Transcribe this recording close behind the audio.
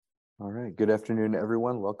All right. Good afternoon,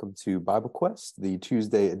 everyone. Welcome to Bible Quest, the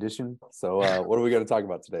Tuesday edition. So, what are we going to talk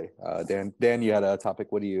about today? Dan, you had a topic.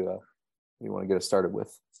 What do you want to get us started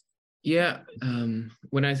with? Yeah.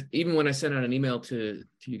 When I sent out an email to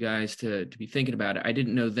you guys to be thinking about it, I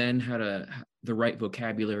didn't know then the right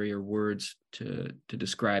vocabulary or words to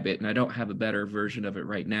describe it, and I don't have a better version of it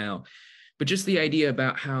right now. But just the idea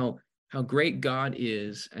about how great God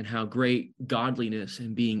is and how great godliness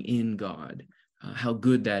and being in God, how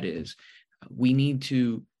good that is. We need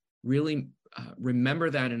to really remember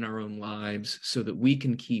that in our own lives so that we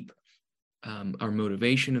can keep our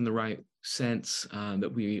motivation in the right sense,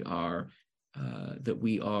 that we are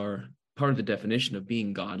part of the definition of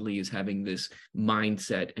being godly is having this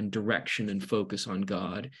mindset and direction and focus on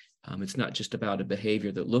God. It's not just about a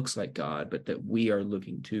behavior that looks like God, but that we are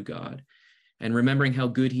looking to God. And remembering how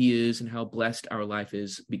good he is and how blessed our life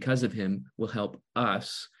is because of him will help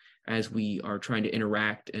us as we are trying to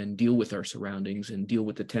interact and deal with our surroundings and deal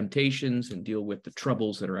with the temptations and deal with the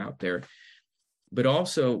troubles that are out there. But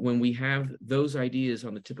also, when we have those ideas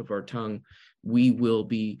on the tip of our tongue, we will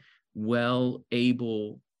be well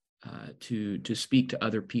able to speak to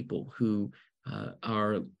other people who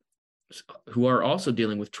are also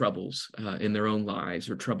dealing with troubles in their own lives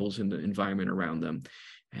or troubles in the environment around them.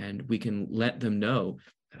 And we can let them know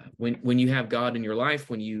when you have God in your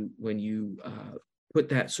life, when you put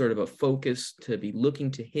that sort of a focus to be looking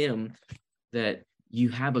to him, that you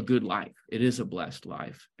have a good life. It is a blessed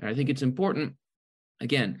life. And I think it's important,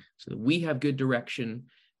 again, so that we have good direction,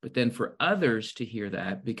 but then for others to hear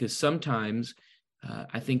that, because sometimes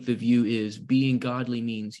I think the view is being godly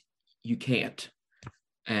means you can't.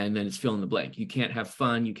 And then it's fill in the blank. You can't have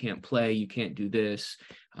fun, you can't play, you can't do this.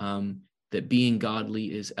 That being godly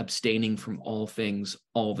is abstaining from all things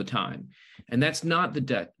all the time. And that's not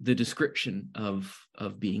the description of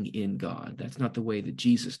being in God. That's not the way that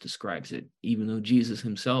Jesus describes it, even though Jesus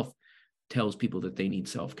himself tells people that they need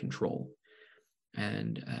self-control.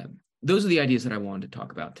 And those are the ideas that I wanted to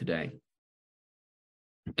talk about today.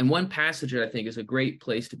 And one passage that I think is a great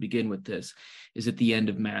place to begin with this is at the end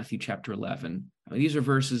of Matthew chapter 11. These are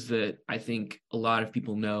verses that I think a lot of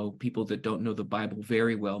people know. People that don't know the Bible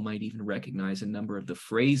very well might even recognize a number of the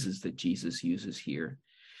phrases that Jesus uses here.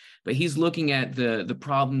 But he's looking at the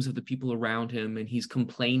problems of the people around him, and he's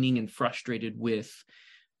complaining and frustrated with,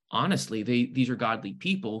 honestly, these are godly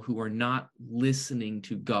people who are not listening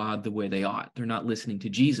to God the way they ought. They're not listening to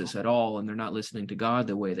Jesus at all, and they're not listening to God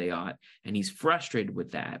the way they ought. And he's frustrated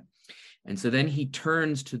with that. And so then he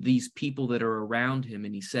turns to these people that are around him,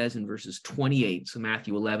 and he says in verses 28, so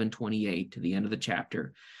Matthew 11:28 to the end of the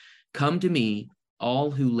chapter, "Come to me,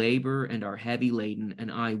 all who labor and are heavy laden,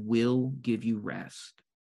 and I will give you rest.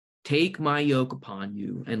 Take my yoke upon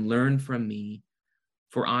you and learn from me,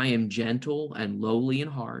 for I am gentle and lowly in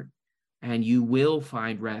heart, and you will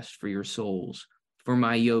find rest for your souls. For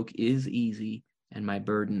my yoke is easy and my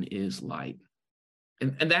burden is light."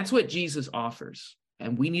 And that's what Jesus offers.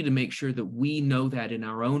 And we need to make sure that we know that in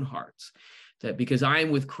our own hearts, that because I am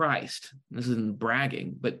with Christ, this isn't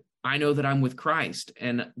bragging, but I know that I'm with Christ,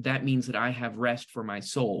 and that means that I have rest for my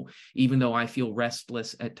soul, even though I feel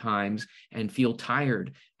restless at times and feel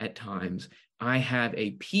tired at times. I have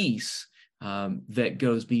a peace that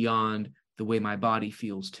goes beyond the way my body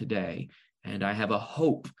feels today. And I have a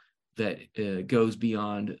hope that goes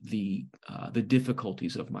beyond the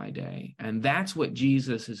difficulties of my day. And that's what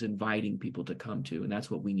Jesus is inviting people to come to. And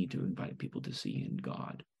that's what we need to invite people to see in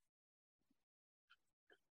God.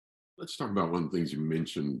 Let's talk about one of the things you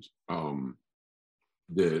mentioned,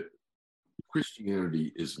 that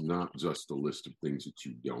Christianity is not just a list of things that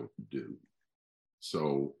you don't do.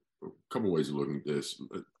 So a couple ways of looking at this.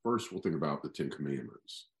 First, we'll think about the Ten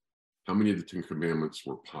Commandments. How many of the Ten Commandments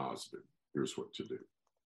were positive? Here's what to do.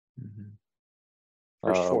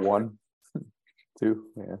 Mm-hmm. 1, 2,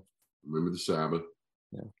 yeah. Remember the Sabbath.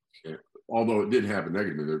 Yeah. Although it did have a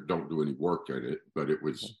negative in there, don't do any work at it, but it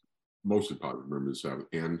was mostly positive. Remember the Sabbath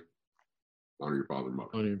and honor your father and mother.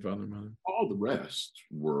 Honor your father and mother. All the rest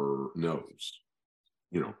were no's.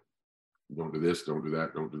 Don't do this, don't do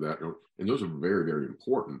that, don't do that. Don't. And those are very, very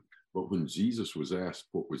important. But when Jesus was asked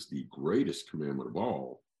what was the greatest commandment of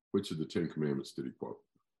all, which of the 10 commandments did he quote?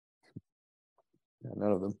 Yeah,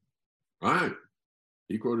 none of them. All right.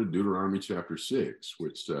 He quoted Deuteronomy chapter 6,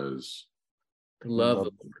 which says, love.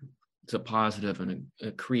 It's a positive and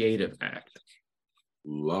a creative act.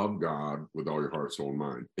 Love God with all your heart, soul, and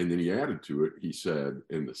mind. And then he added to it, he said,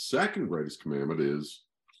 and the second greatest commandment is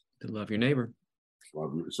to love your neighbor.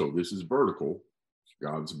 So this is vertical.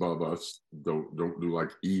 God's above us. Don't do like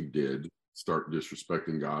Eve did, start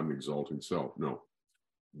disrespecting God and exalting self. No,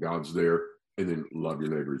 God's there. and then love your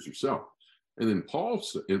neighbor as yourself. And then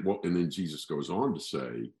and then Jesus goes on to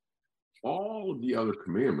say, all of the other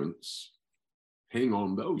commandments hang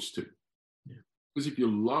on those two. Because if you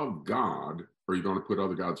love God, are you going to put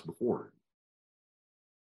other gods before him?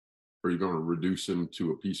 Are you going to reduce him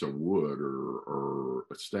to a piece of wood or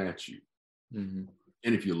a statue? Mm-hmm.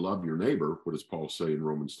 And if you love your neighbor, what does Paul say in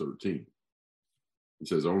Romans 13? He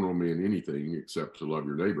says, owe no man anything except to love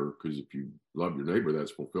your neighbor, because if you love your neighbor,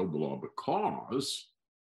 that's fulfilled the law. Because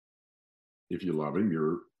if you love him,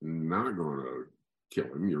 you're not going to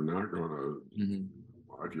kill him. You're not going to,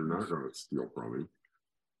 you're not going to steal from him.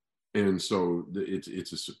 And so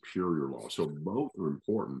it's a superior law. So both are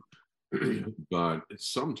important. But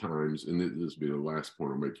sometimes, and this will be the last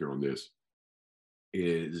point I'll make here on this,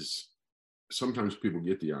 is sometimes people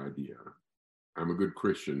get the idea, I'm a good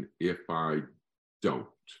Christian if I don't.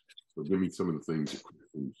 So give me some of the things that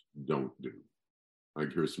Christians don't do.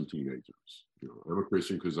 Like here's some teenagers. I'm a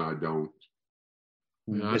Christian because I don't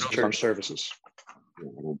miss church services. I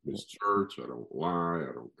don't miss church. I don't lie.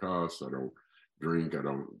 I don't cuss. I don't drink. I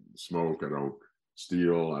don't smoke. I don't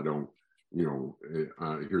steal. I don't,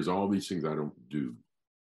 here's all these things I don't do.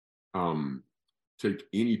 Take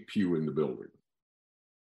any pew in the building.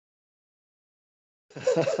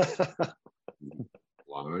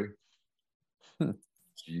 Lie.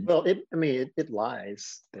 Well, it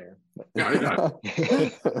lies there. Yeah,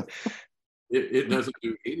 it doesn't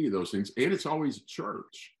do any of those things, and it's always a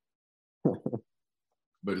church,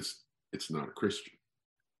 but it's not a Christian.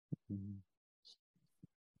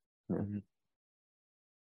 Mm-hmm.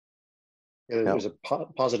 Yeah, there's a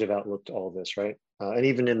positive outlook to all this, right? And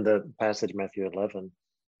even in the passage Matthew 11,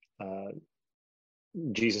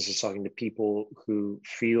 Jesus is talking to people who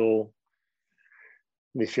feel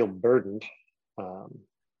burdened.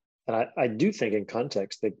 And I do think in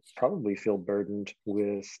context, they probably feel burdened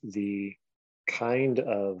with the kind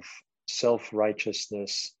of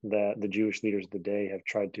self-righteousness that the Jewish leaders of the day have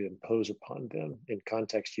tried to impose upon them. In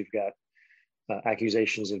context, you've got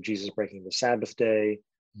accusations of Jesus breaking the Sabbath day.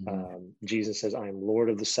 Jesus says, I'm Lord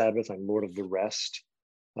of the Sabbath, I'm Lord of the rest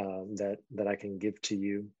that I can give to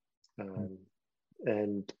you.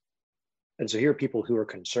 And so here are people who are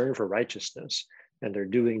concerned for righteousness, and they're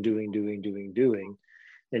doing.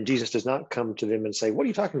 And Jesus does not come to them and say, what are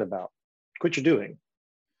you talking about? Quit your doing.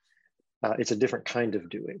 It's a different kind of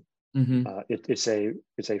doing. Mm-hmm. It's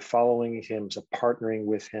a following him, it's a partnering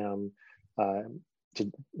with him, to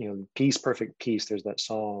peace, perfect peace. There's that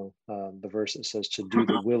song, the verse that says, to do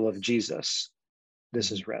the will of Jesus,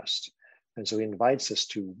 this is rest. And so he invites us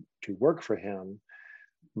to work for him,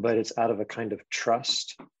 but it's out of a kind of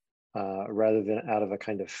trust rather than out of a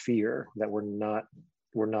kind of fear that we're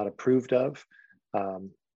not approved of,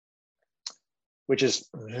 which is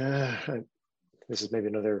this is maybe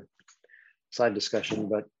another side discussion,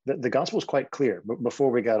 but the gospel is quite clear. But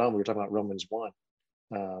before we got on, we were talking about Romans 1.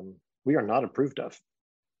 We are not approved of.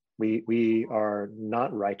 We are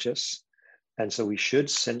not righteous. And so we should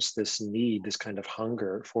sense this need, this kind of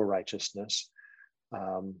hunger for righteousness.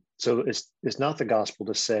 So it's not the gospel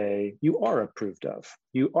to say, you are approved of,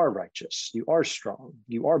 you are righteous, you are strong,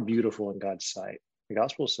 you are beautiful in God's sight. The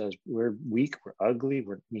gospel says we're weak, we're ugly,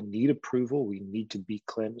 we need approval, we need to be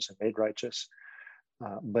cleansed and made righteous.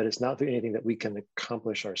 But it's not through anything that we can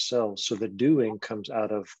accomplish ourselves. So the doing comes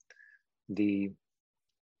out of the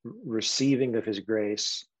receiving of his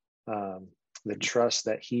grace, the trust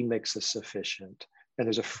that he makes us sufficient. And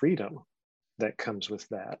there's a freedom that comes with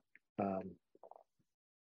that.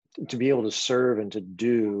 To be able to serve and to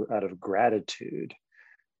do out of gratitude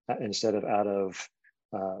instead of out of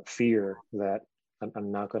fear that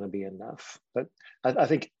I'm not going to be enough. But I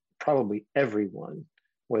think probably everyone,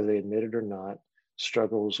 whether they admit it or not,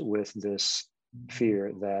 struggles with this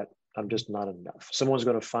fear that I'm just not enough. Someone's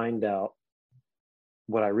going to find out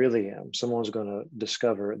what I really am. Someone's going to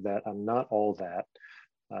discover that I'm not all that,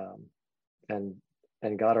 and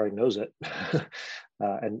God already knows it.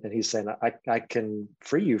 And he's saying, I can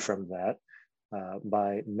free you from that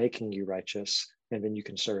by making you righteous, and then you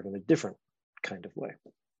can serve in a different kind of way.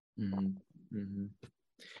 Mm-hmm. Mm-hmm.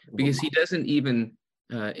 Because he doesn't even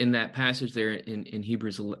in that passage there in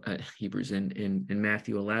Hebrews in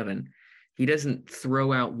Matthew 11, he doesn't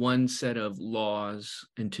throw out one set of laws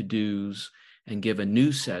and to-dos and give a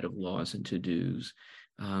new set of laws and to-dos.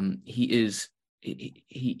 I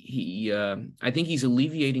think he's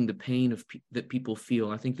alleviating the pain of that people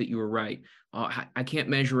feel. I think that you were right. I can't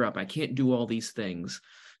measure up. I can't do all these things.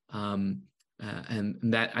 And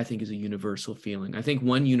that, I think, is a universal feeling. I think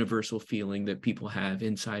one universal feeling that people have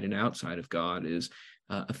inside and outside of God is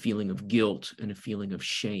a feeling of guilt and a feeling of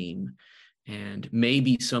shame. And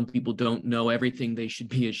maybe some people don't know everything they should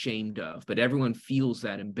be ashamed of, but everyone feels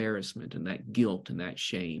that embarrassment and that guilt and that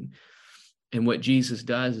shame. And what Jesus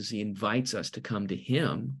does is he invites us to come to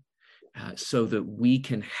him so that we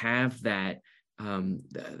can have that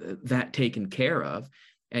taken care of.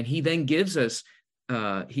 And he then gives us,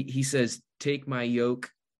 he says, take my yoke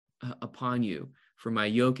upon you, for my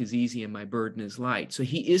yoke is easy and my burden is light. So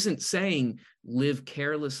he isn't saying live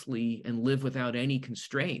carelessly and live without any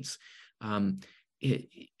constraints.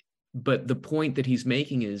 But the point that he's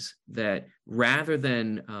making is that rather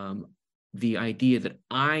than the idea that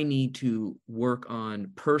I need to work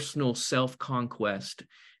on personal self-conquest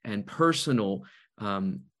and personal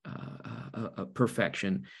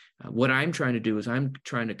perfection, what I'm trying to do is I'm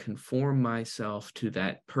trying to conform myself to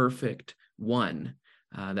that perfect one,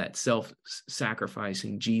 that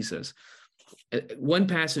self-sacrificing Jesus. One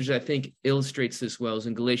passage I think illustrates this well is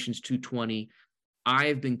in Galatians 2:20. I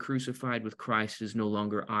have been crucified with Christ. It is no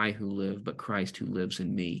longer I who live, but Christ who lives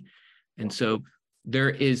in me. And so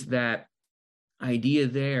there is that idea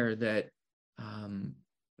there that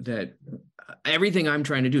that everything I'm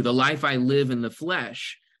trying to do, the life I live in the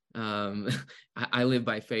flesh, I live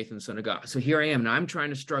by faith in the Son of God. So here I am, and I'm trying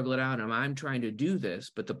to struggle it out, and I'm trying to do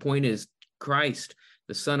this. But the point is, Christ,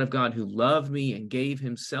 the Son of God, who loved me and gave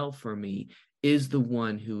himself for me, is the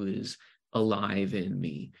one who is alive in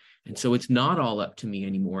me. And so it's not all up to me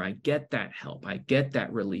anymore. I get that help. I get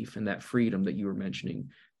that relief and that freedom that you were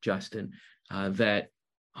mentioning, Justin, that,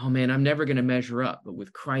 oh man, I'm never going to measure up. But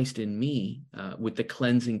with Christ in me, with the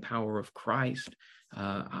cleansing power of Christ,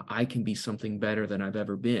 I can be something better than I've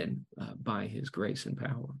ever been by his grace and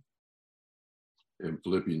power. In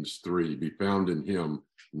Philippians 3, be found in him,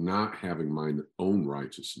 not having mine own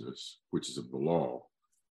righteousness, which is of the law.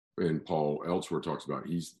 And Paul elsewhere talks about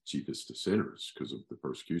he's the chiefest of sinners because of the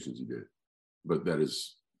persecutions he did. But that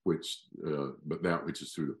which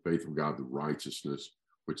is through the faith of God, the righteousness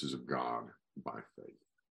which is of God by faith.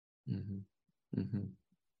 Mm-hmm. Mm-hmm.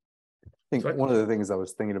 I think one of the things I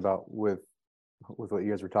was thinking about with what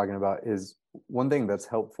you guys were talking about is one thing that's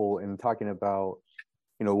helpful in talking about,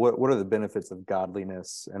 what are the benefits of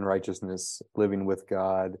godliness and righteousness, living with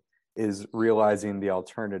God, is realizing the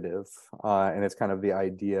alternative. And it's kind of the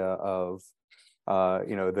idea of,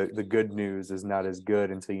 the good news is not as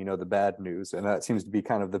good until you know the bad news. And that seems to be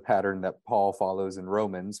kind of the pattern that Paul follows in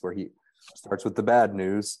Romans, where he starts with the bad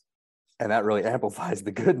news, and that really amplifies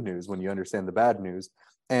the good news when you understand the bad news.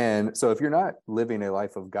 And so if you're not living a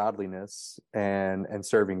life of godliness and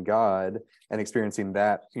serving God and experiencing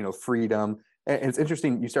that, freedom, and it's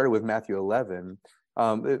interesting, you started with Matthew 11.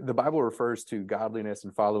 The Bible refers to godliness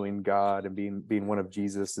and following God and being one of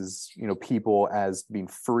Jesus's, people as being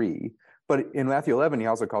free. But in Matthew 11, he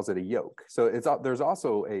also calls it a yoke. So there's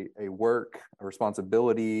also a work, a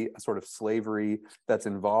responsibility, a sort of slavery that's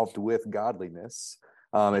involved with godliness.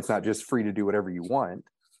 It's not just free to do whatever you want,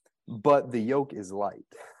 but the yoke is light.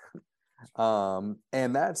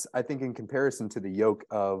 And that's, I think, in comparison to the yoke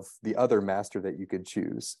of the other master that you could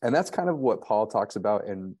choose. And that's kind of what Paul talks about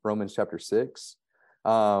in Romans chapter 6.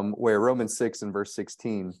 Where Romans 6 and verse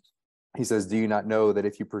 16, he says, do you not know that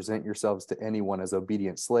if you present yourselves to anyone as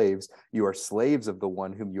obedient slaves, you are slaves of the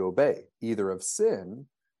one whom you obey, either of sin,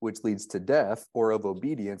 which leads to death, or of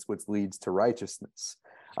obedience, which leads to righteousness.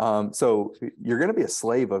 So you're going to be a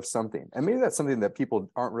slave of something. And maybe that's something that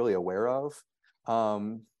people aren't really aware of.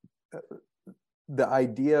 The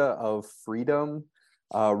idea of freedom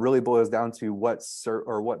really boils down to what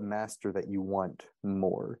master that you want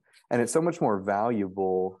more. And it's so much more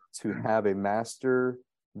valuable to have a master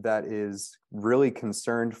that is really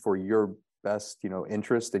concerned for your best,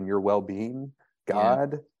 interest and your well-being,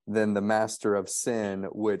 God, than the master of sin,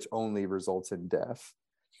 which only results in death.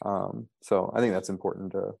 So I think that's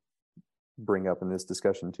important to bring up in this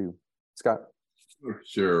discussion too. Scott?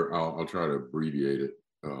 Sure. I'll try to abbreviate it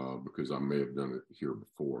because I may have done it here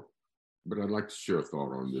before. But I'd like to share a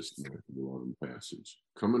thought on this Matthew 11 passage.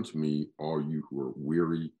 Come unto me, all you who are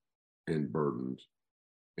weary and burdened,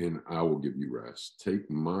 and I will give you rest. Take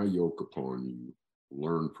my yoke upon you,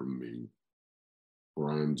 learn from me,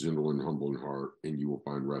 for I am gentle and humble in heart, and you will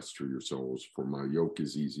find rest for your souls. For my yoke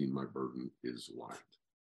is easy and my burden is light.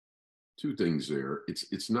 Two things there.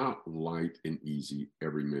 It's not light and easy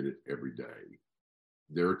every minute, every day.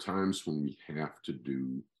 There are times when we have to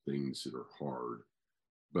do things that are hard,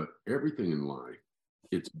 but everything in life,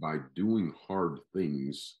 it's by doing hard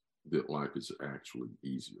things that life is actually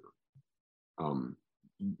easier.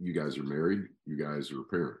 You guys are married, you guys are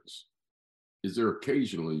parents. Is there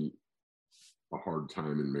occasionally a hard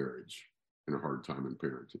time in marriage and a hard time in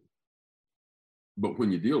parenting? But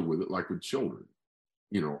when you deal with it, like with children,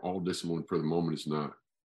 all discipline for the moment is not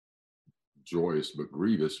joyous but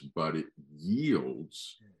grievous, but it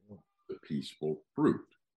yields the peaceful fruit.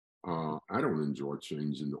 I don't enjoy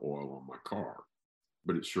changing the oil on my car,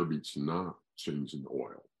 but it sure beats not changing the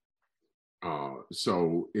oil.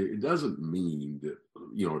 So it doesn't mean that,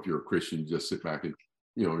 if you're a Christian, you just sit back and,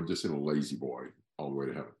 just in a lazy boy all the way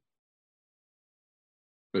to heaven.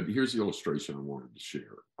 But here's the illustration I wanted to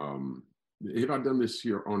share. Have I done this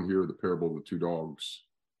here, the parable of the two dogs?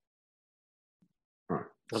 All right.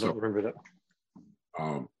 I don't remember that.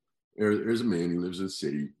 There's a man who lives in a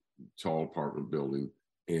city, tall apartment building,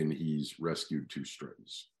 and he's rescued two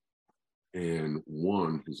strays. And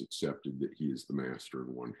one has accepted that he is the master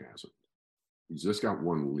and one hasn't. He's just got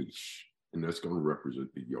one leash, and that's going to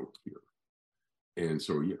represent the yoke here. And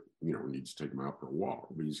so, needs to take him out for a walk,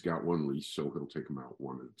 but he's got one leash, so he'll take him out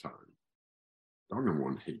one at a time. Dog number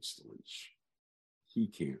one hates the leash. He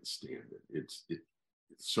can't stand it. It's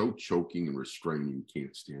so choking and restraining, he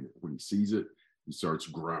can't stand it. When he sees it, he starts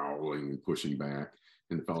growling and pushing back.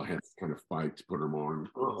 And the fellow has to kind of fight to put him on,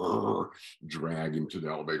 drag him to the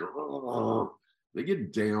elevator. They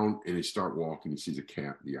get down and they start walking. He sees a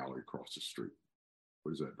cat in the alley across the street.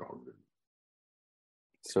 What does that dog do?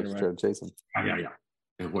 Starts trying to chase him. Yeah.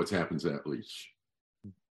 And what happens to that leash?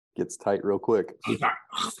 Gets tight real quick.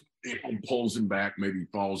 And pulls him back, maybe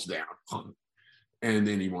falls down. And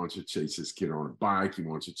then he wants to chase this kid on a bike. He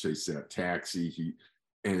wants to chase that taxi.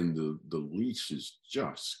 And the leash is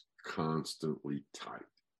just constantly tight.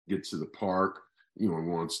 Gets to the park,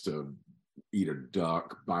 wants to eat a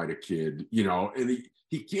duck, bite a kid, and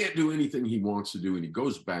he can't do anything he wants to do. And he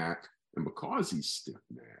goes back, and because he's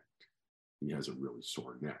stiff-necked, he has a really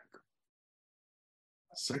sore neck.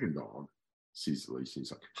 Second dog sees the leash, and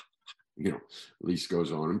he's like, leash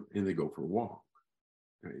goes on him, and they go for a walk.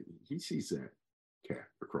 And he sees that cat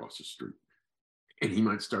across the street, and he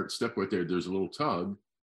might start step right there. There's a little tug,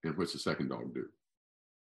 and what's the second dog do?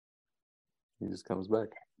 He just comes back.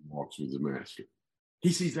 Walks with the master.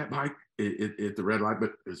 He sees that bike at the red light,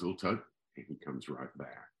 but there's a little tug, and he comes right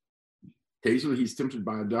back. Occasionally, he's tempted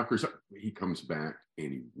by a duck or something. He comes back,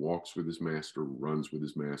 and he walks with his master, runs with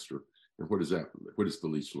his master. And what does the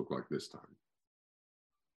leash look like this time?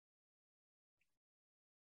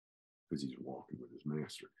 Because he's walking with his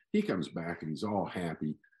master. He comes back, and he's all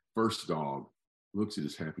happy. First dog looks at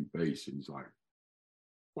his happy face, and he's like,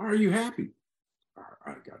 "Why are you happy?"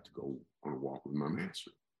 "I got to go on a walk with my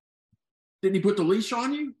master." "Didn't he put the leash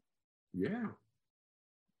on you?" "Yeah."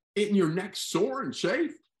 "Isn't your neck sore and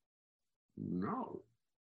chafed?" "No."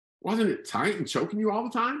 "Wasn't it tight and choking you all the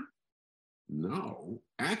time?" "No.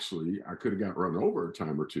 Actually, I could have got run over a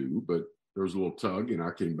time or two, but there was a little tug and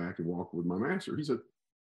I came back and walked with my master." He said,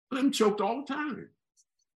 "I'm choked all the time."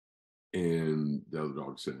 And the other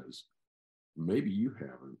dog says, "Maybe you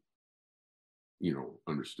haven't,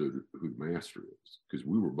 understood who the master is, because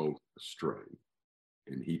we were both astray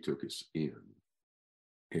and he took us in.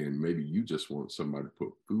 And maybe you just want somebody to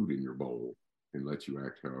put food in your bowl and let you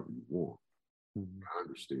act however you want. Mm-hmm. I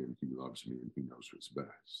understand he loves me and he knows what's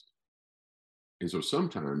best." And so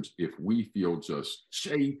sometimes if we feel just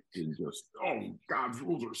chafed and just, God's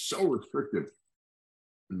rules are so restrictive,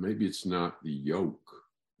 maybe it's not the yoke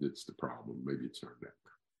that's the problem. Maybe it's our neck.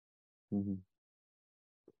 Mm-hmm.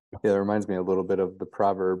 Yeah, it reminds me a little bit of the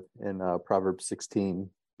proverb in Proverbs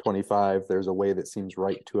 16:25. There's a way that seems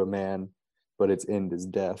right to a man, but its end is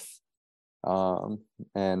death. The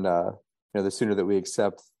sooner that we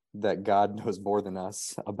accept that God knows more than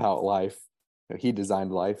us about life, he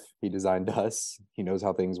designed life, he designed us, he knows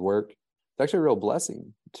how things work. It's actually a real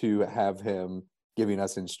blessing to have him giving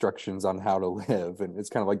us instructions on how to live. And it's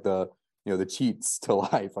kind of like the cheats to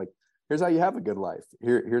life. Like, here's how you have a good life.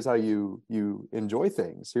 Here's how you enjoy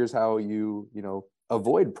things. Here's how you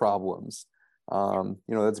avoid problems.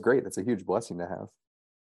 That's great. That's a huge blessing to have.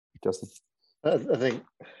 Justin? I think,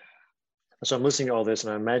 so I'm listening to all this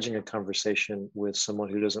and I'm imagining a conversation with someone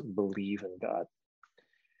who doesn't believe in God.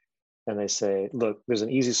 And they say, look, there's an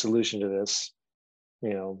easy solution to this,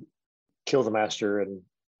 kill the master and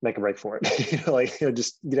make a break for it.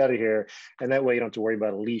 Just get out of here. And that way you don't have to worry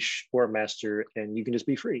about a leash or a master and you can just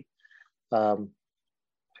be free. But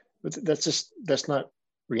that's not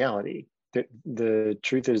reality. The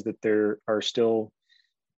truth is that there are still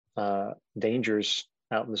dangers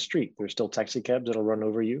out in the street. There's still taxi cabs that'll run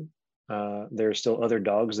over you. There are still other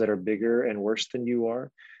dogs that are bigger and worse than you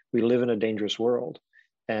are. We live in a dangerous world.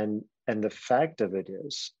 And the fact of it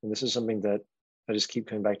is, and this is something that I just keep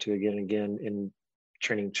coming back to again and again in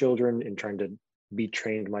training children and trying to be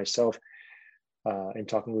trained myself and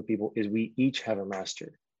talking with people, is we each have a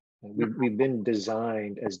master. We've been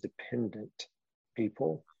designed as dependent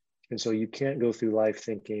people. And so you can't go through life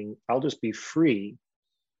thinking, I'll just be free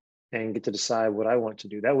and get to decide what I want to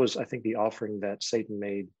do. That was, I think, the offering that Satan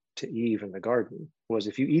made to Eve in the garden, was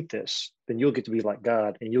if you eat this, then you'll get to be like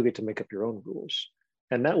God and you'll get to make up your own rules.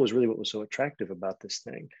 And that was really what was so attractive about this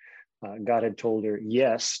thing. God had told her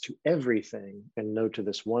yes to everything and no to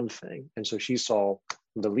this one thing. And so she saw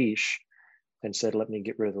the leash and said, let me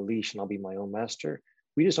get rid of the leash and I'll be my own master.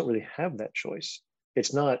 We just don't really have that choice.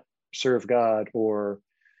 It's not serve God or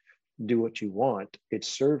do what you want. It's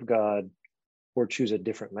serve God or choose a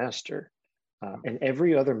different master. And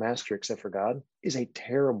every other master except for God is a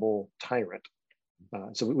terrible tyrant.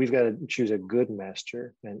 So we've got to choose a good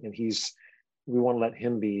master, and we want to let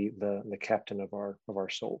him be the captain of our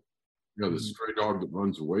soul. Yeah, the stray dog that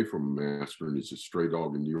runs away from a master and is a stray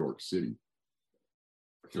dog in New York City,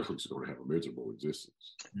 he's going to have a miserable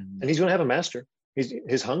existence. And he's going to have a master.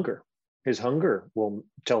 His hunger will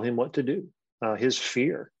tell him what to do. His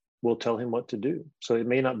fear will tell him what to do. So it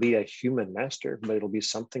may not be a human master, but it'll be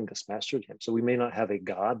something that's mastered him. So we may not have a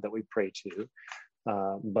God that we pray to,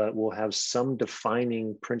 but we'll have some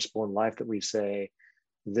defining principle in life that we say,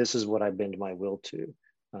 this is what I bend my will to.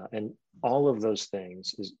 And all of those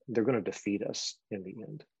things, they're going to defeat us in the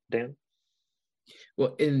end. Dan?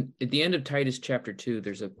 Well, at the end of Titus chapter 2,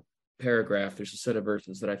 there's a paragraph, there's a set of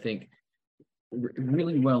verses that I think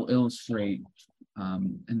really well illustrate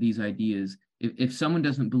and these ideas. If someone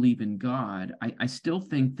doesn't believe in God, I still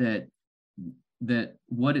think that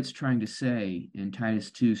what it's trying to say in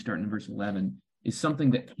Titus 2, starting in verse 11, is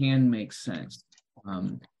something that can make sense.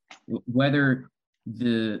 Whether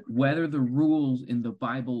the rules in the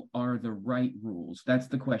Bible are the right rules, that's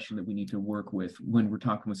the question that we need to work with when we're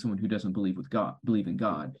talking with someone who doesn't believe in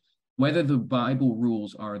God. Whether the Bible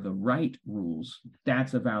rules are the right rules,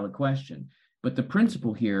 that's a valid question. But the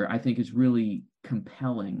principle here, I think, is really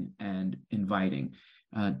compelling and inviting.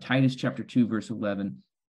 Titus chapter 2, verse 11,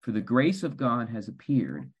 for the grace of God has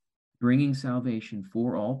appeared, bringing salvation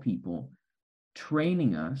for all people,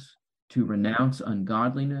 training us to renounce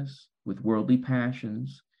ungodliness with worldly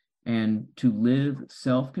passions, and to live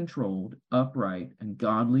self-controlled, upright, and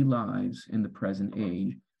godly lives in the present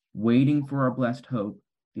age, waiting for our blessed hope,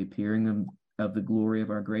 the appearing of the glory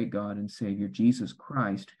of our great God and Savior, Jesus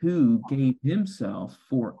Christ, who gave himself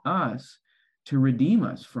for us to redeem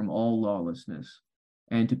us from all lawlessness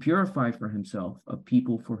and to purify for himself a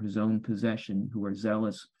people for his own possession who are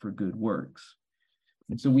zealous for good works.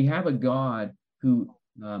 And so we have a God who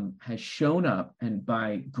has shown up, and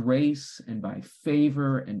by grace and by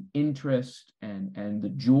favor and interest and the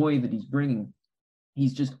joy that he's bringing,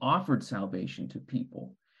 he's just offered salvation to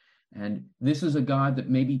people. And this is a God that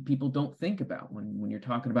maybe people don't think about. When you're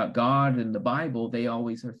talking about God in the Bible, they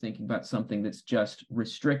always are thinking about something that's just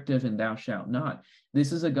restrictive and thou shalt not.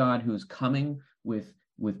 This is a God who is coming with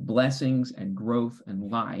blessings and growth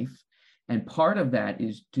and life. And part of that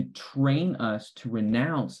is to train us to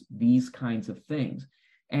renounce these kinds of things.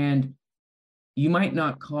 And you might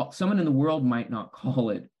not someone in the world might not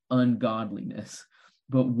call it ungodliness,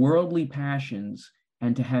 but worldly passions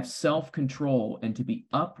and to have self-control and to be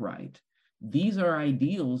upright, these are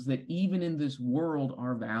ideals that even in this world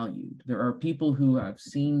are valued. There are people who have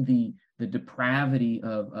seen the depravity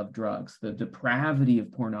of drugs, the depravity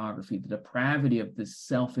of pornography, the depravity of this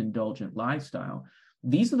self-indulgent lifestyle.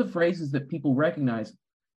 These are the phrases that people recognize,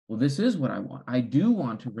 well, this is what I want. I do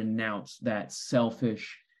want to renounce that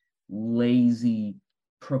selfish, lazy,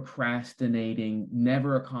 procrastinating,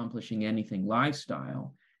 never accomplishing anything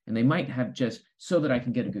lifestyle. And they might have just so that I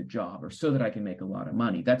can get a good job or so that I can make a lot of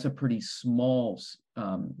money. That's a pretty small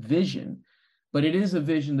vision, but it is a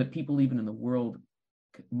vision that people even in the world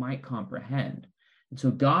might comprehend. And so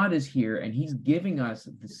God is here and he's giving us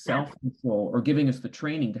the self-control, or giving us the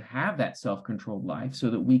training to have that self-controlled life so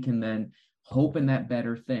that we can then hope in that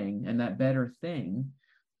better thing. And that better thing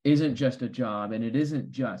isn't just a job, and it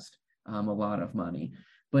isn't just a lot of money,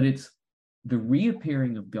 but it's the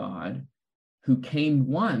reappearing of God, who came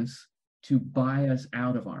once to buy us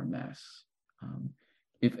out of our mess.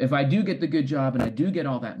 If I do get the good job and I do get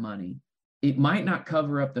all that money, it might not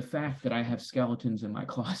cover up the fact that I have skeletons in my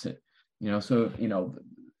closet. So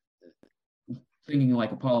thinking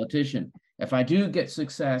like a politician, if I do get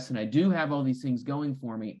success and I do have all these things going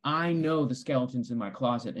for me, I know the skeletons in my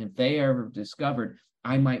closet, and if they are ever discovered,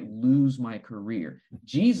 I might lose my career.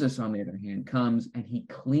 Jesus, on the other hand, comes and he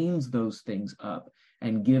cleans those things up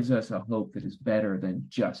and gives us a hope that is better than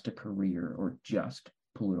just a career or just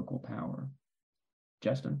political power.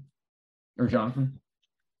 Justin or Jonathan?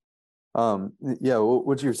 Yeah,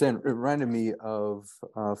 what you were saying, it reminded me of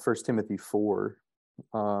 1 Timothy 4,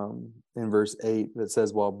 in verse 8 that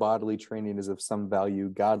says, while bodily training is of some value,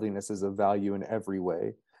 godliness is of value in every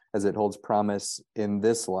way, as it holds promise in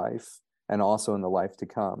this life and also in the life to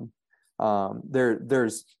come.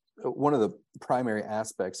 There's one of the primary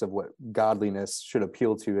aspects of what godliness should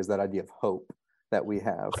appeal to is that idea of hope that we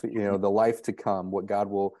have, the life to come, what God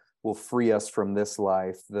will free us from this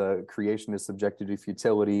life. The creation is subjected to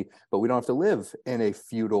futility, but we don't have to live in a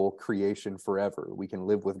futile creation forever. We can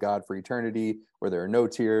live with God for eternity, where there are no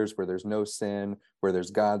tears, where there's no sin, where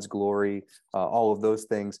there's God's glory, all of those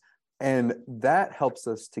things. And that helps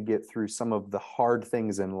us to get through some of the hard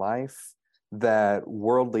things in life that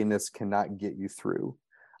worldliness cannot get you through.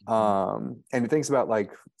 And it thinks about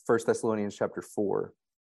like 1 Thessalonians chapter 4,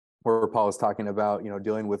 where Paul is talking about,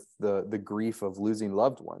 dealing with the grief of losing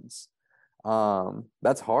loved ones.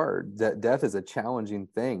 That's hard. Death is a challenging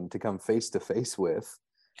thing to come face to face with.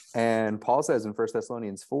 And Paul says in 1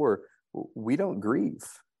 Thessalonians 4, we don't grieve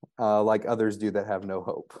like others do that have no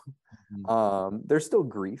hope. There's still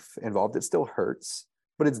grief involved. It still hurts,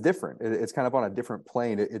 but it's different. It's kind of on a different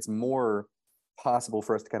plane. It's more possible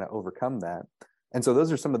for us to kind of overcome that. And so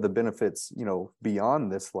those are some of the benefits,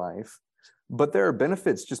 beyond this life. But there are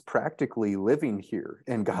benefits just practically living here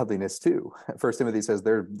in godliness too. First Timothy says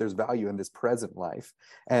there's value in this present life.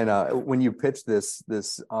 And when you pitched this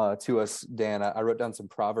to us, Dan, I wrote down some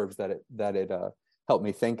proverbs that it helped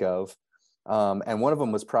me think of. And one of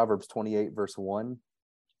them was Proverbs 28 verse 1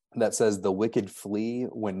 that says, the wicked flee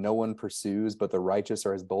when no one pursues, but the righteous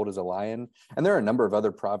are as bold as a lion. And there are a number of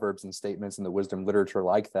other proverbs and statements in the wisdom literature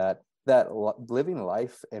like that living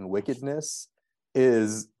life in wickedness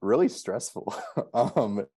is really stressful.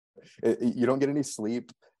 You don't get any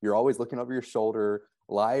sleep. You're always looking over your shoulder.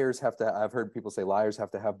 I've heard people say liars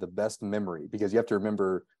have to have the best memory, because you have to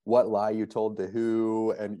remember what lie you told to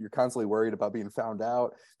who, and you're constantly worried about being found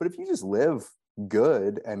out. But if you just live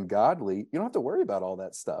good and godly, you don't have to worry about all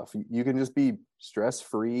that stuff. You can just be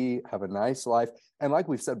stress-free, have a nice life. And like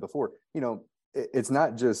we've said before, it's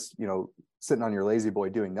not just, sitting on your lazy boy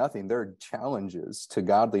doing nothing. There are challenges to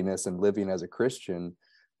godliness and living as a Christian,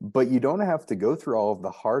 but you don't have to go through all of the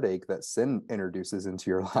heartache that sin introduces into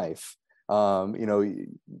your life.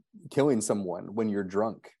 Killing someone when you're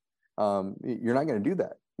drunk. You're not going to do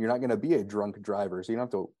that. You're not going to be a drunk driver. So you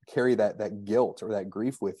don't have to carry that guilt or that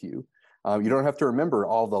grief with you. You don't have to remember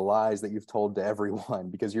all the lies that you've told to everyone,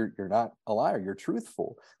 because you're not a liar. You're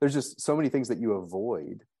truthful. There's just so many things that you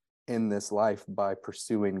avoid in this life by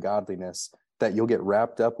pursuing godliness that you'll get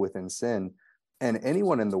wrapped up with in sin. And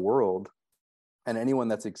anyone in the world, and anyone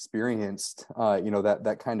that's experienced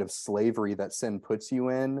that kind of slavery that sin puts you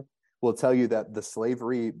in, will tell you that the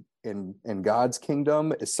slavery in God's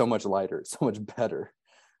kingdom is so much lighter, so much better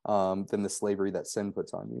than the slavery that sin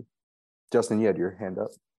puts on you. Justin, you had your hand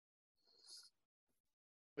up.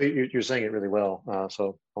 You're saying it really well,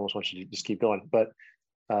 so I almost want you to just keep going. But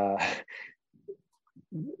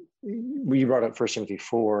we brought up 1 Timothy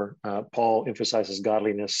 4. Paul emphasizes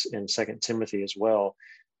godliness in 2 Timothy as well.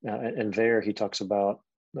 And there he talks about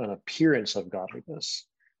an appearance of godliness.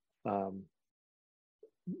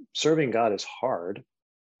 Serving God is hard.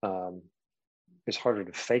 It's harder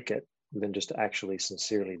to fake it than just to actually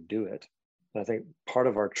sincerely do it. And I think part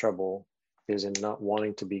of our trouble is in not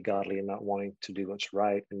wanting to be godly and not wanting to do what's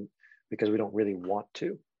right, and because we don't really want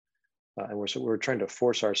to. And we're trying to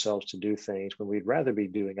force ourselves to do things when we'd rather be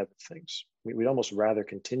doing other things. We'd almost rather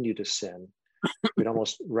continue to sin. We'd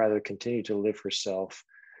almost rather continue to live for self.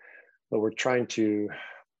 But we're trying to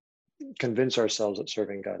convince ourselves that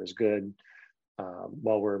serving God is good,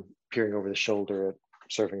 while we're peering over the shoulder at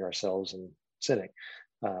serving ourselves and sinning.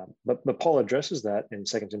 But Paul addresses that in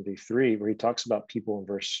 2 Timothy 3, where he talks about people in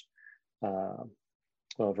verse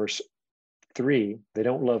 3, they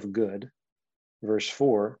don't love good. Verse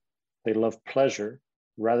 4, they love pleasure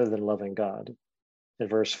rather than loving God. In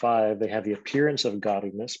verse 5, they have the appearance of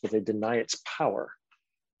godliness, but they deny its power.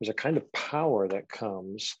 There's a kind of power that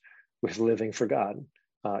comes with living for God.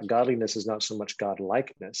 Godliness is not so much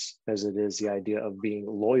God-likeness as it is the idea of being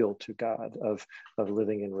loyal to God, of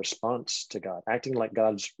living in response to God, acting like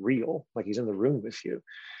God's real, like he's in the room with you.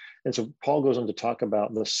 And so Paul goes on to talk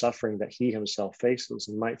about the suffering that he himself faces,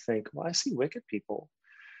 and might think, well, I see wicked people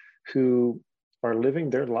who are living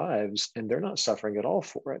their lives and they're not suffering at all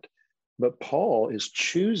for it. But Paul is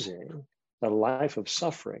choosing a life of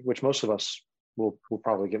suffering, which most of us will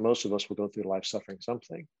probably get. Most of us will go through life suffering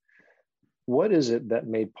something. What is it that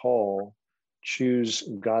made Paul choose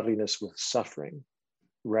godliness with suffering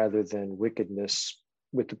rather than wickedness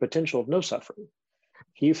with the potential of no suffering?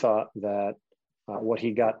 He thought that what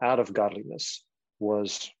he got out of godliness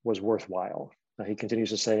was worthwhile. He continues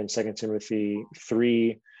to say in 2 Timothy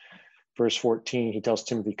 3, verse 14, he tells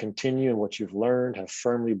Timothy, continue in what you've learned, have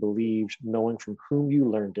firmly believed, knowing from whom you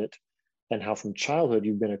learned it, and how from childhood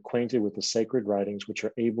you've been acquainted with the sacred writings, which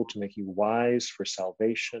are able to make you wise for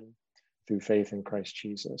salvation through faith in Christ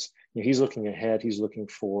Jesus. He's looking ahead. He's looking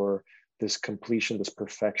for this completion, this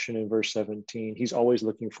perfection in verse 17. He's always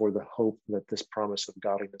looking for the hope that this promise of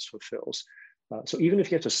godliness fulfills. So even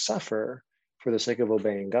if you have to suffer for the sake of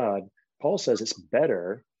obeying God, Paul says it's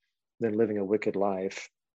better than living a wicked life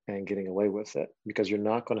and getting away with it, because you're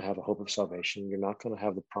not going to have a hope of salvation. You're not going to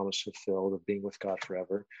have the promise fulfilled of being with God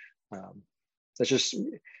forever. That's just,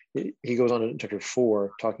 he goes on in chapter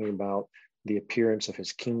 4, talking about the appearance of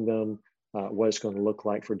his kingdom, what it's going to look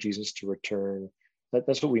like for Jesus to return.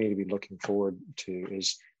 That's what we need to be looking forward to,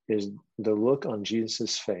 is the look on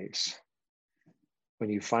Jesus's face when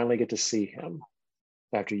you finally get to see him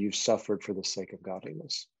after you've suffered for the sake of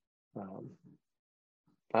godliness.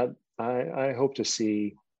 I hope to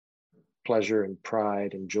see pleasure and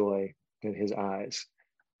pride and joy in his eyes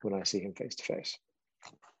when I see him face to face.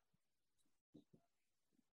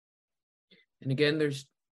 And again,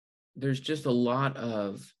 there's just a lot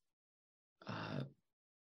of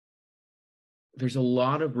there's a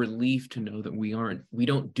lot of relief to know that we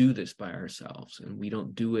don't do this by ourselves, and we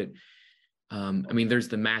don't do it. I mean, there's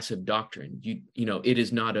the massive doctrine. You know, it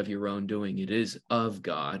is not of your own doing; it is of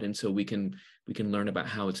God, and so we can learn about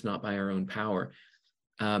how it's not by our own power.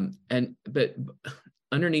 But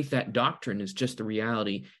underneath that doctrine is just the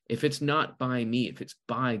reality. If it's not by me, if it's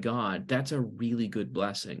by God, that's a really good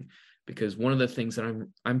blessing. Because one of the things that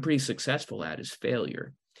I'm pretty successful at is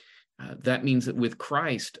failure. That means that with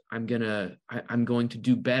Christ, I'm going to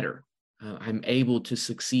do better. I'm able to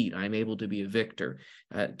succeed. I'm able to be a victor.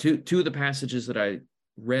 Two of the passages that I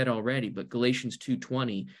read already, but Galatians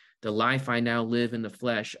 2:20, the life I now live in the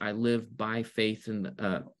flesh, I live by faith in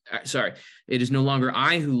it is no longer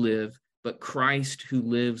I who live, but Christ who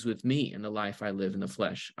lives with me. In the life I live in the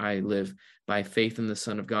flesh, I live by faith in the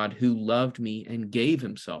Son of God who loved me and gave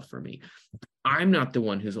himself for me. I'm not the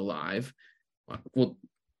one who's alive. Well,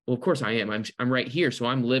 of course I am. I'm right here. So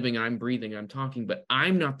I'm living, I'm breathing, I'm talking, but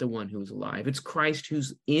I'm not the one who's alive. It's Christ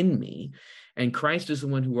who's in me. And Christ is the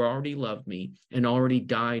one who already loved me and already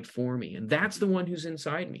died for me. And that's the one who's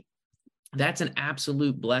inside me. That's an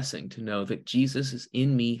absolute blessing to know that Jesus is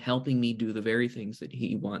in me, helping me do the very things that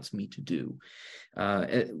he wants me to do.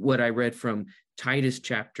 What I read from Titus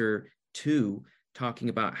chapter 2, talking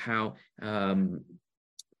about how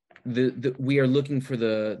we are looking for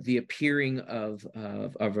the appearing of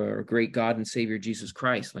our great God and Savior Jesus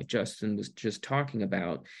Christ, like Justin was just talking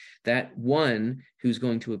about, that one who's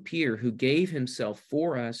going to appear, who gave himself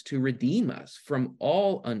for us to redeem us from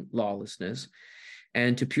all lawlessness,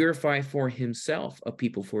 and to purify for himself a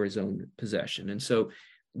people for his own possession. And so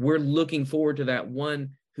we're looking forward to that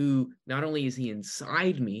one who not only is he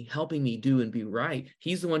inside me, helping me do and be right,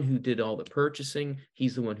 he's the one who did all the purchasing.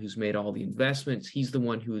 He's the one who's made all the investments. He's the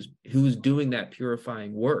one who's doing that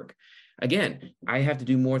purifying work. Again, I have to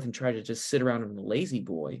do more than try to just sit around and be a lazy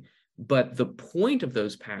boy. But the point of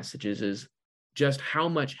those passages is just how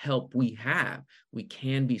much help we have. We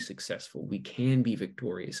can be successful. We can be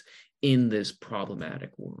victorious in this problematic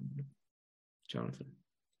world. Jonathan.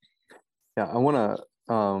 Yeah, I want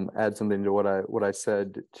to add something to what I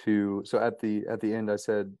said too. So at the end, I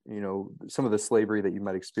said, you know, some of the slavery that you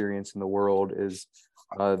might experience in the world is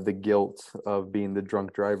the guilt of being the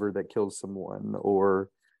drunk driver that kills someone, or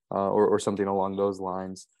something along those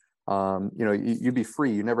lines. You know, you'd be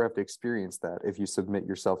free. You never have to experience that if you submit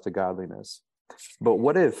yourself to godliness. But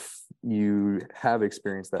what if you have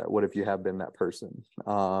experienced that? What if you have been that person,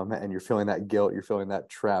 and you're feeling that guilt, you're feeling that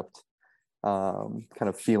trapped kind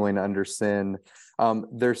of feeling under sin?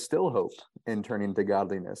 There's still hope in turning to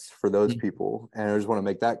godliness for those people. And I just want to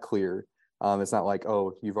make that clear. It's not like,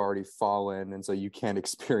 oh, you've already fallen, and so you can't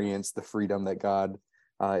experience the freedom that God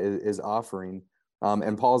is offering.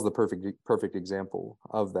 And Paul's the perfect example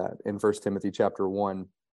of that. In 1 Timothy chapter 1,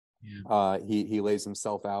 he lays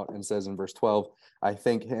himself out and says in verse 12, I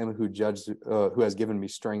thank him who has given me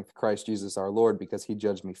strength, Christ Jesus our Lord, because he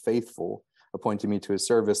judged me faithful, appointing me to his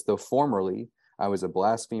service, though formerly I was a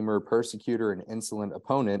blasphemer, persecutor, and insolent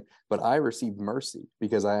opponent, but I received mercy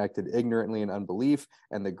because I acted ignorantly in unbelief,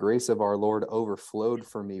 and the grace of our Lord overflowed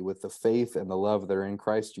for me with the faith and the love that are in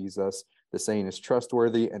Christ Jesus. The saying is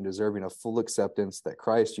trustworthy and deserving of full acceptance, that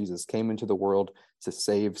Christ Jesus came into the world to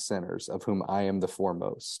save sinners, of whom I am the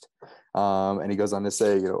foremost. And he goes on to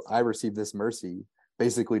say, you know, I received this mercy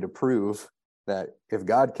basically to prove that if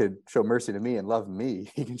God could show mercy to me and love me,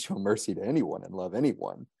 he can show mercy to anyone and love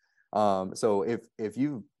anyone. So if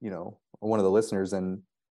you, one of the listeners, and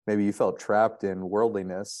maybe you felt trapped in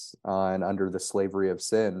worldliness and under the slavery of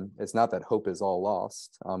sin, it's not that hope is all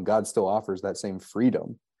lost. God still offers that same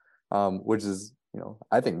freedom, which is,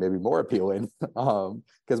 I think maybe more appealing,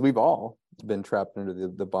 because we've all been trapped under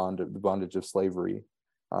the bondage of slavery,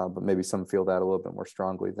 but maybe some feel that a little bit more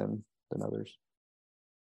strongly than others.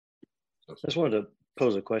 I just wanted to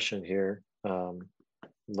pose a question here. I'd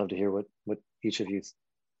love to hear what each of you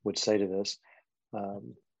would say to this.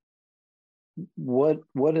 What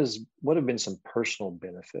have been some personal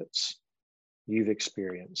benefits you've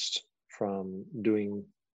experienced from doing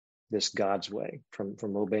this God's way, from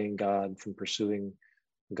obeying God, from pursuing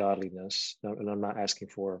godliness? And I'm not asking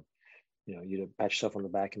for you to pat yourself on the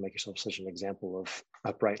back and make yourself such an example of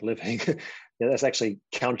upright living. That's actually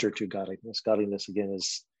counter to godliness. Godliness, again,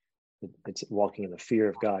 it's walking in the fear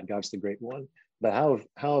of God. God's the great one. But how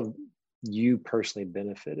have you personally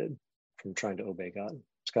benefited from trying to obey God,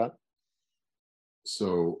 Scott?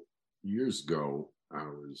 So years ago, I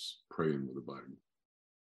was praying with a buddy,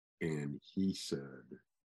 and he said,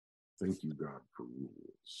 "Thank you, God, for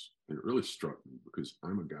rules." And it really struck me because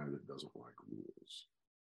I'm a guy that doesn't like rules.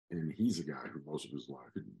 And he's a guy who most of his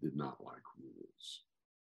life did not like rules.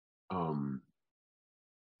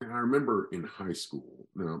 And I remember in high school,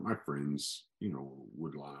 my friends,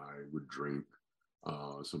 would lie, would drink.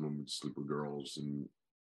 Some of them would sleep with girls, and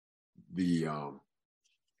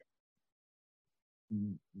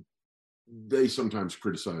they sometimes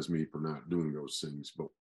criticized me for not doing those things. But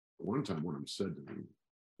one time, one of them said to me,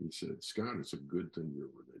 he said, "Scott, it's a good thing you're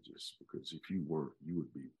religious, because if you weren't, you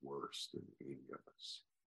would be worse than any of us."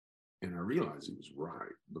 And I realized he was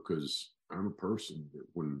right, because I'm a person that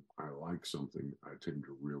when I like something, I tend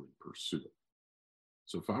to really pursue it.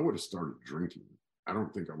 So if I would have started drinking, I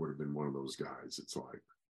don't think I would have been one of those guys. It's like,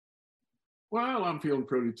 well, I'm feeling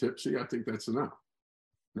pretty tipsy. I think that's enough.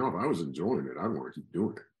 No, if I was enjoying it, I'd want to keep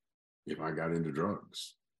doing it. If I got into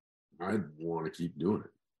drugs, I'd want to keep doing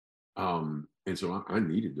it. And so I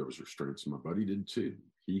needed those restraints. My buddy did too.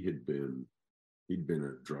 He'd been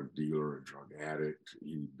a drug dealer, a drug addict.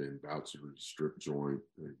 He'd been bouncing a strip joint,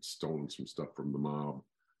 and stolen some stuff from the mob.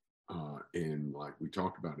 And like we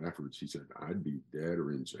talked about afterwards, he said, "I'd be dead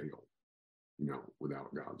or in jail,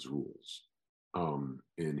 without God's rules."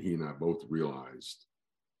 And he and I both realized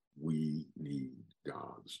we need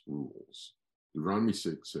God's rules. Deuteronomy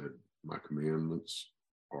 6 said, "My commandments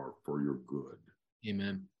are for your good."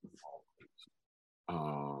 Amen.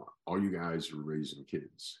 All you guys who are raising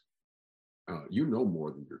kids, you know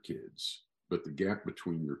more than your kids, but the gap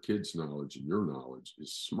between your kids' knowledge and your knowledge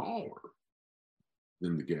is smaller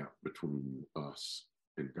than the gap between us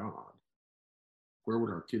and God. Where would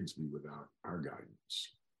our kids be without our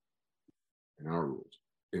guidance and our rules?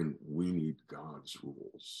 And we need God's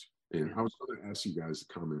rules. And I was going to ask you guys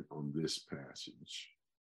to comment on this passage.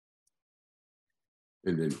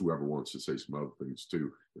 And then whoever wants to say some other things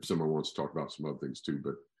too, if someone wants to talk about some other things too.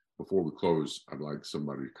 But before we close, I'd like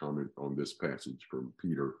somebody to comment on this passage from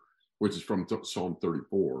Peter, which is from Psalm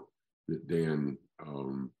 34 that Dan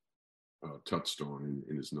touched on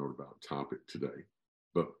in his note about topic today.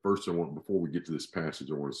 But first, before we get to this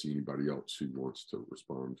passage, I want to see anybody else who wants to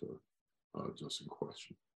respond to Justin's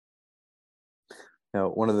question. Now,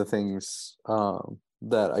 one of the things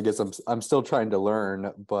that I guess I'm still trying to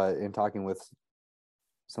learn, but in talking with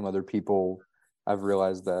some other people, I've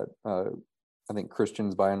realized that I think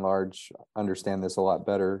Christians by and large understand this a lot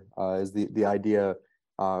better, is the idea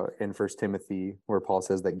in 1 Timothy where Paul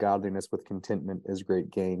says that godliness with contentment is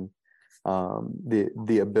great gain.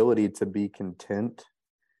 The ability to be content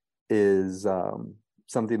is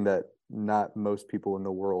something that not most people in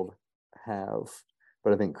the world have,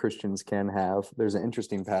 but I think Christians can have. There's an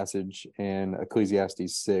interesting passage in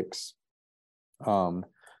Ecclesiastes 6. I'll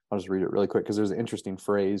just read it really quick because there's an interesting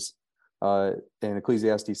phrase in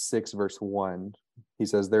Ecclesiastes 6 verse 1. He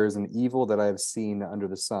says, "There is an evil that I have seen under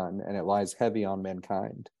the sun, and it lies heavy on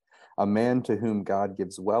mankind. A man to whom God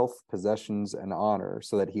gives wealth, possessions, and honor,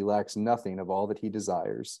 so that he lacks nothing of all that he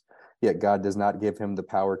desires. Yet God does not give him the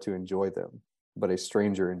power to enjoy them, but a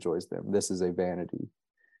stranger enjoys them. This is a vanity."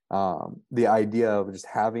 The idea of just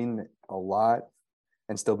having a lot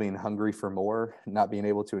and still being hungry for more, not being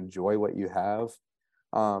able to enjoy what you have.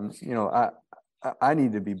 I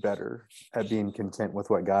need to be better at being content with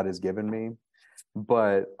what God has given me,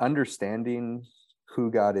 but understanding who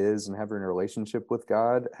God is and having a relationship with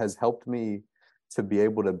God has helped me to be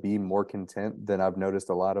able to be more content than I've noticed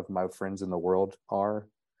a lot of my friends in the world are.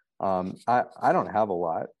 I don't have a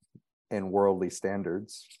lot in worldly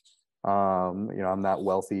standards. I'm not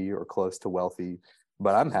wealthy or close to wealthy,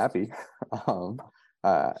 but I'm happy.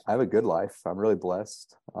 I have a good life. I'm really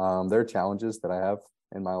blessed. There are challenges that I have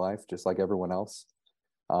in my life, just like everyone else.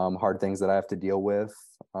 Hard things that I have to deal with,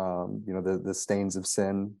 the stains of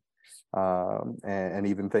sin, and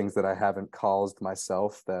even things that I haven't caused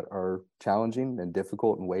myself that are challenging and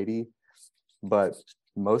difficult and weighty. But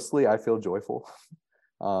mostly I feel joyful.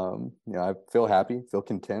 I feel happy, feel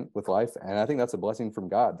content with life. And I think that's a blessing from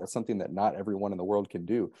God. That's something that not everyone in the world can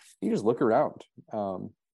do. You just look around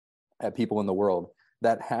at people in the world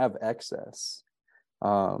that have excess.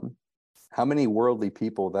 How many worldly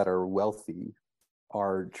people that are wealthy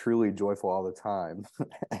are truly joyful all the time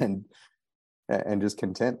and just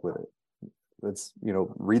content with it? Let's,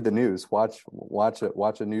 read the news, watch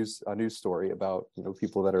a news story about,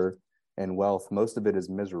 people that are in wealth. Most of it is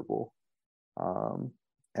miserable.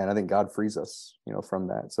 And I think God frees us, from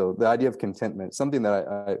that. So the idea of contentment, something that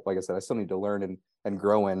I like I said, I still need to learn and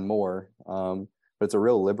grow in more. But it's a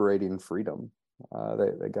real liberating freedom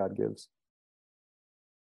that God gives.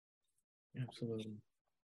 Absolutely.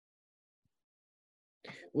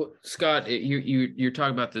 Well, Scott, you're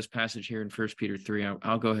talking about this passage here in 1 Peter 3.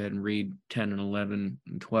 I'll go ahead and read 10 and 11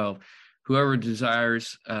 and 12. Whoever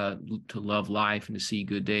desires to love life and to see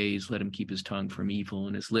good days, let him keep his tongue from evil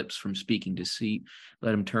and his lips from speaking deceit.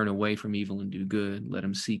 Let him turn away from evil and do good. Let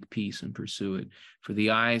him seek peace and pursue it. For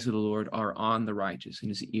the eyes of the Lord are on the righteous, and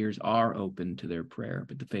his ears are open to their prayer.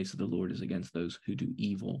 But the face of the Lord is against those who do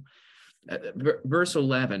evil. Verse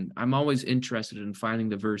 11, I'm always interested in finding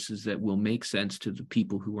the verses that will make sense to the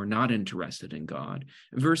people who are not interested in God.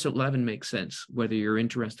 Verse 11 makes sense, whether you're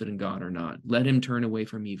interested in God or not. Let him turn away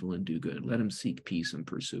from evil and do good. Let him seek peace and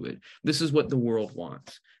pursue it. This is what the world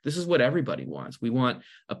wants. This is what everybody wants. We want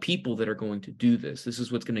a people that are going to do this. This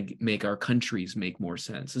is what's going to make our countries make more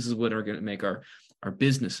sense. This is what are going to make our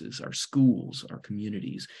businesses, our schools, our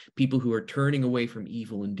communities, people who are turning away from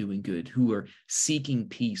evil and doing good, who are seeking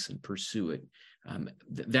peace and pursue it.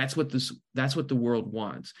 That's what the world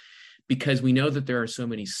wants, because we know that there are so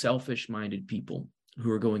many selfish-minded people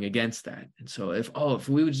who are going against that. And so if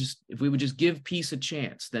we would just give peace a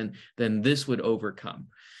chance, then this would overcome.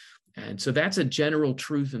 And so that's a general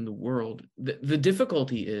truth in the world. The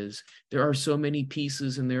difficulty is there are so many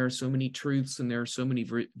pieces and there are so many truths and there are so many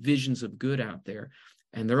visions of good out there,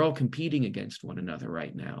 and they're all competing against one another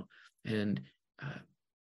right now. And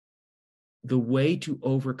the way to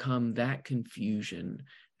overcome that confusion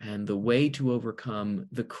and the way to overcome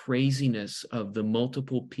the craziness of the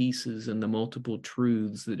multiple pieces and the multiple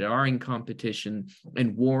truths that are in competition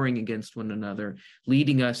and warring against one another,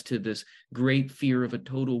 leading us to this great fear of a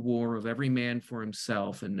total war of every man for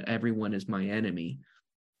himself and everyone is my enemy.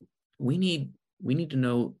 We need to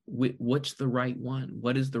know what's the right one.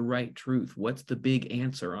 What is the right truth? What's the big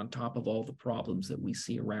answer on top of all the problems that we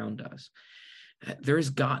see around us? There's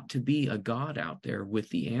got to be a God out there with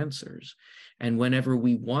the answers. And whenever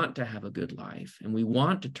we want to have a good life and we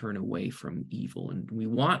want to turn away from evil and we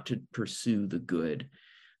want to pursue the good,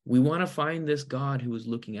 we want to find this God who is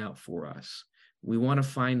looking out for us. We want to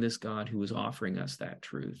find this God who is offering us that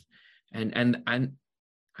truth. And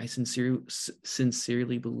I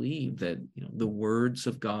sincerely believe that the words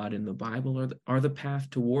of God in the Bible are the path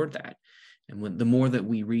toward that. And the more that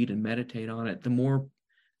we read and meditate on it, the more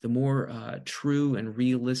true and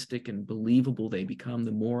realistic and believable they become,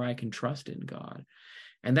 the more I can trust in God.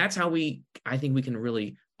 And that's how I think we can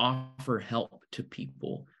really offer help to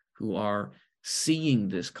people who are seeing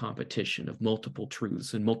this competition of multiple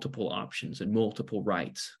truths and multiple options and multiple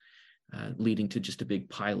rights, leading to just a big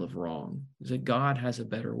pile of wrong. Is that God has a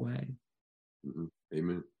better way. Mm-hmm.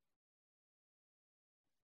 Amen.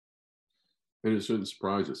 And it shouldn't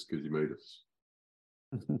surprise us because he made us.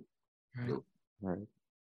 Right. So, Right.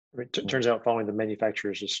 It turns out following the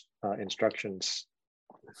manufacturer's instructions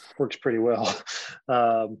works pretty well.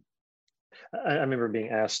 I remember being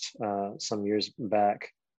asked some years back,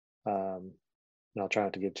 and I'll try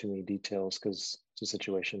not to give too many details because it's a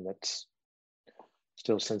situation that's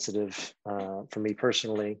still sensitive for me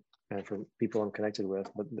personally and for people I'm connected with.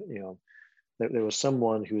 But there was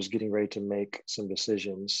someone who was getting ready to make some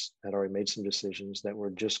decisions, had already made some decisions that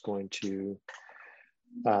were just going to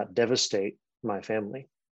devastate my family.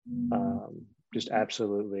 Just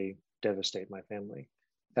absolutely devastate my family.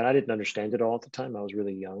 And I didn't understand it all at the time. I was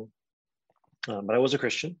really young, but I was a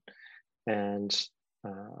Christian. And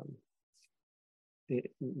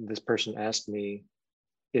this person asked me,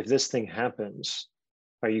 if this thing happens,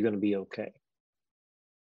 are you going to be okay?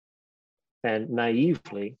 And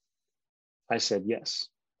naively, I said yes.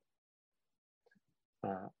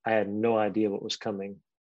 I had no idea what was coming.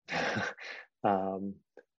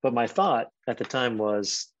 But my thought at the time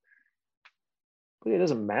was, it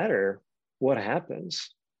doesn't matter what happens?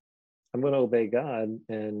 I'm going to obey God,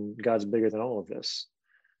 and God's bigger than all of this.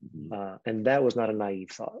 And that was not a naive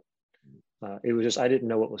thought. It was just, I didn't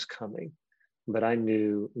know what was coming, but I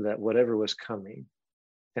knew that whatever was coming,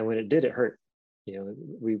 and when it did, it hurt.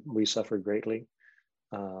 We suffered greatly.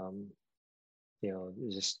 And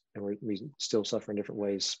we still suffer in different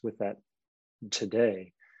ways with that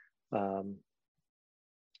today. But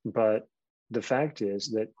the fact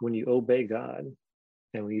is that when you obey God,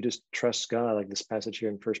 and when you just trust God, like this passage here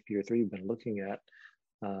in 1 Peter 3 you've been looking at,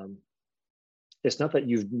 it's not that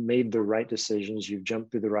you've made the right decisions, you've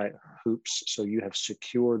jumped through the right hoops, so you have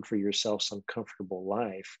secured for yourself some comfortable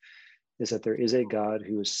life. Is that there is a God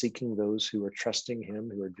who is seeking those who are trusting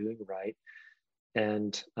him, who are doing right.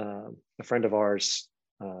 And a friend of ours,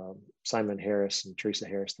 Simon Harris and Teresa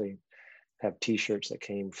Harris, they have T-shirts that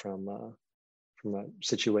came from a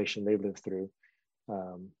situation they lived through.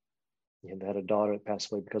 They had a daughter that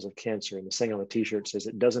passed away because of cancer, and the saying on the T-shirt says,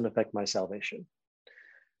 "It doesn't affect my salvation."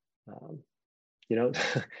 It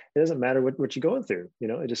doesn't matter what you're going through.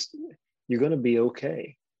 You're going to be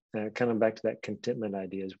okay. Kind of back to that contentment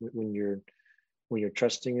idea is when you're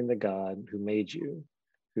trusting in the God who made you,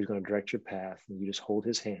 who's going to direct your path, and you just hold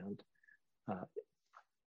his hand.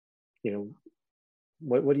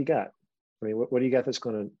 What do you got? I mean, what do you got that's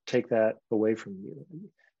going to take that away from you?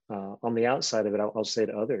 On the outside of it, I'll say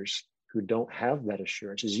to others who don't have that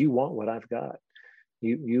assurance is you want what I've got.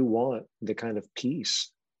 You want the kind of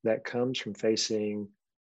peace that comes from facing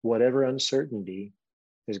whatever uncertainty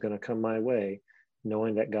is going to come my way,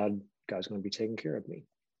 knowing that God's going to be taking care of me.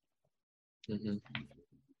 Mm-hmm.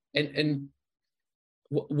 And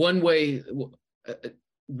one way,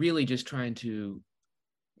 really just trying to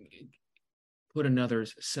put another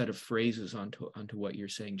set of phrases onto what you're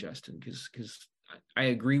saying, Justin, because I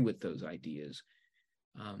agree with those ideas.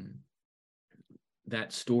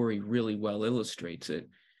 That story really well illustrates it.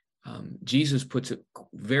 Jesus puts it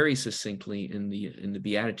very succinctly in the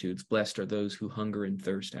Beatitudes. Blessed are those who hunger and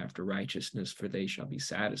thirst after righteousness, for they shall be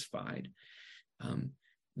satisfied.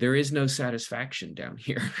 There is no satisfaction down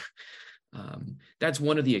here. That's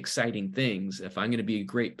one of the exciting things. If I'm going to be a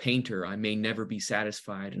great painter, I may never be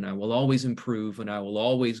satisfied, and I will always improve, and I will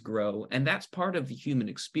always grow. And that's part of the human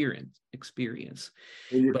experience.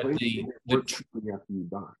 But after you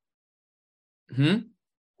die.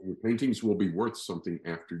 Your paintings will be worth something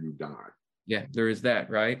after you die. Yeah, there is that,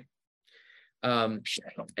 right? And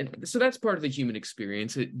so that's part of the human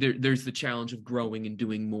experience. There's the challenge of growing and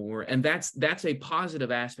doing more, and that's a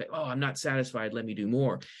positive aspect. Oh, I'm not satisfied, let me do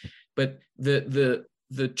more. But the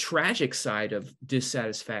tragic side of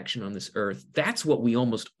dissatisfaction on this earth, that's what we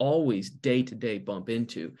almost always day to day bump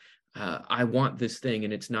into. I want this thing,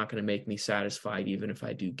 and it's not going to make me satisfied even if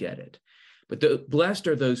I do get it. But blessed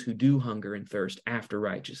are those who do hunger and thirst after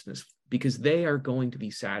righteousness, because they are going to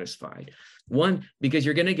be satisfied. One, because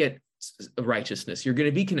you're going to get righteousness, you're going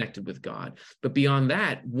to be connected with God. But beyond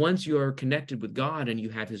that, once you are connected with God and you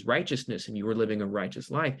have his righteousness and you are living a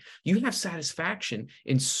righteous life, you have satisfaction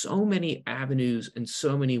in so many avenues and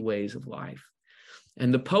so many ways of life.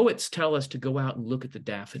 And the poets tell us to go out and look at the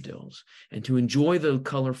daffodils and to enjoy the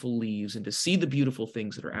colorful leaves and to see the beautiful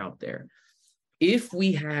things that are out there. If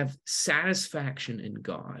we have satisfaction in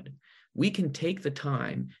God, we can take the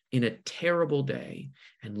time in a terrible day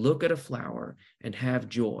and look at a flower and have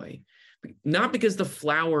joy. Not because the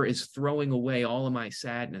flower is throwing away all of my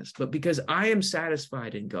sadness, but because I am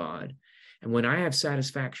satisfied in God. And when I have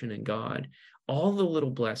satisfaction in God, all the little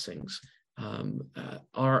blessings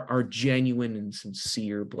are genuine and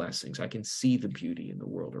sincere blessings. I can see the beauty in the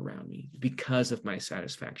world around me because of my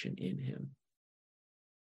satisfaction in him.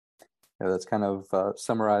 Yeah, that's kind of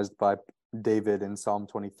summarized by David in Psalm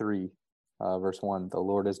 23, verse 1. The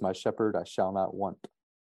Lord is my shepherd, I shall not want.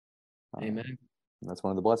 Amen. That's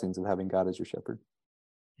one of the blessings of having God as your shepherd.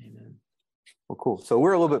 Amen. Well, cool. So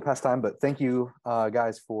we're a little bit past time, but thank you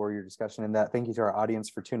guys for your discussion in that. Thank you to our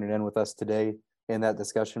audience for tuning in with us today in that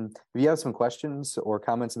discussion. If you have some questions or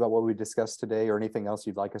comments about what we discussed today or anything else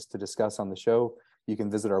you'd like us to discuss on the show, you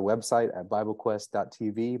can visit our website at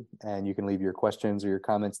biblequest.tv and you can leave your questions or your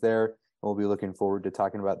comments there. We'll be looking forward to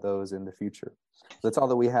talking about those in the future. That's all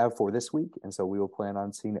that we have for this week. And so we will plan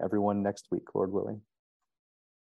on seeing everyone next week, Lord willing.